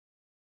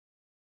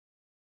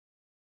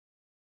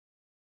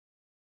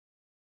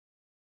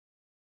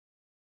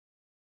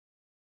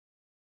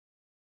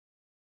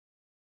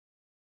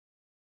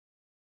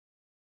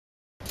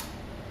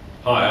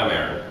Hi, I'm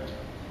Aaron.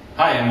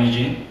 Hi, I'm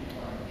Eugene.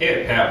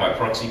 Here at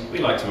PowerbyProxi, we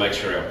like to make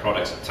sure our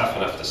products are tough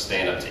enough to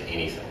stand up to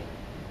anything.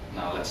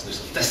 Now let's do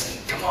some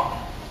testing. Come on.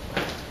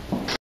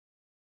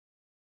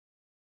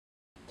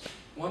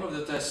 One of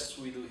the tests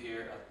we do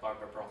here at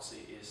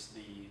PowerbyProxi is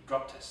the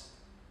drop test.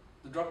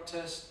 The drop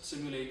test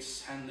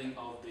simulates handling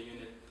of the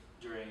unit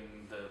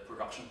during the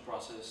production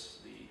process,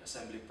 the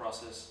assembly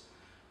process,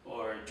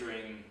 or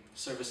during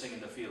servicing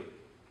in the field.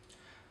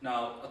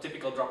 Now, a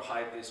typical drop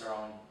height is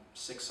around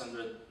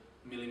 600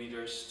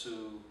 millimeters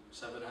to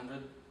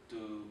 700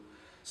 to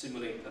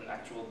simulate an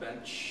actual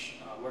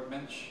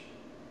workbench.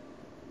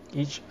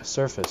 Each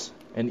surface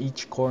and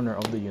each corner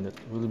of the unit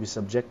will be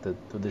subjected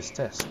to this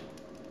test.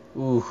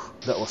 Ooh,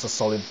 that was a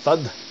solid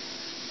thud!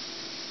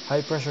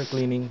 High pressure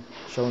cleaning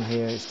shown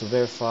here is to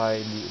verify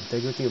the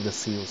integrity of the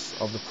seals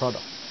of the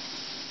product.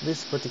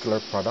 This particular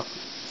product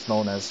is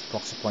known as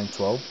ProxiPoint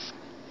 12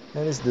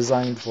 and is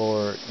designed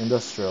for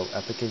industrial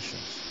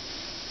applications.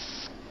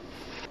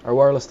 Our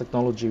wireless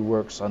technology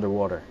works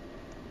underwater.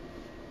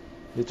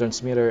 The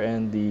transmitter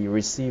and the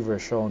receiver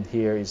shown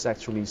here is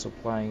actually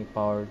supplying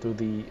power to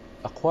the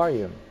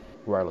aquarium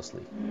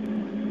wirelessly,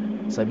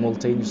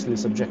 simultaneously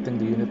subjecting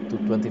the unit to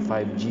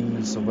 25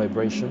 Gs of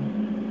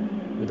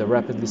vibration with a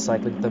rapidly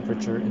cycling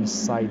temperature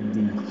inside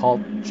the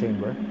halt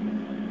chamber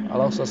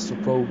allows us to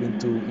probe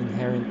into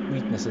inherent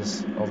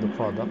weaknesses of the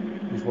product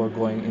before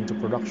going into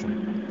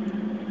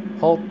production.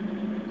 HALT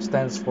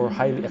stands for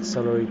Highly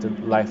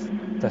Accelerated Life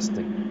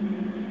Testing.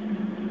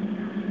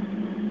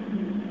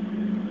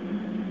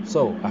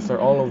 So, after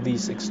all of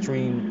these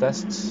extreme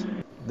tests,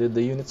 did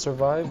the unit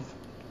survive?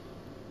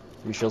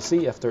 We shall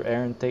see after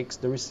Aaron takes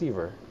the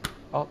receiver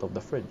out of the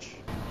fridge.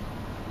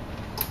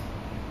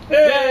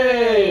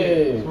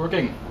 Hey! It's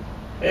working.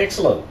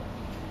 Excellent.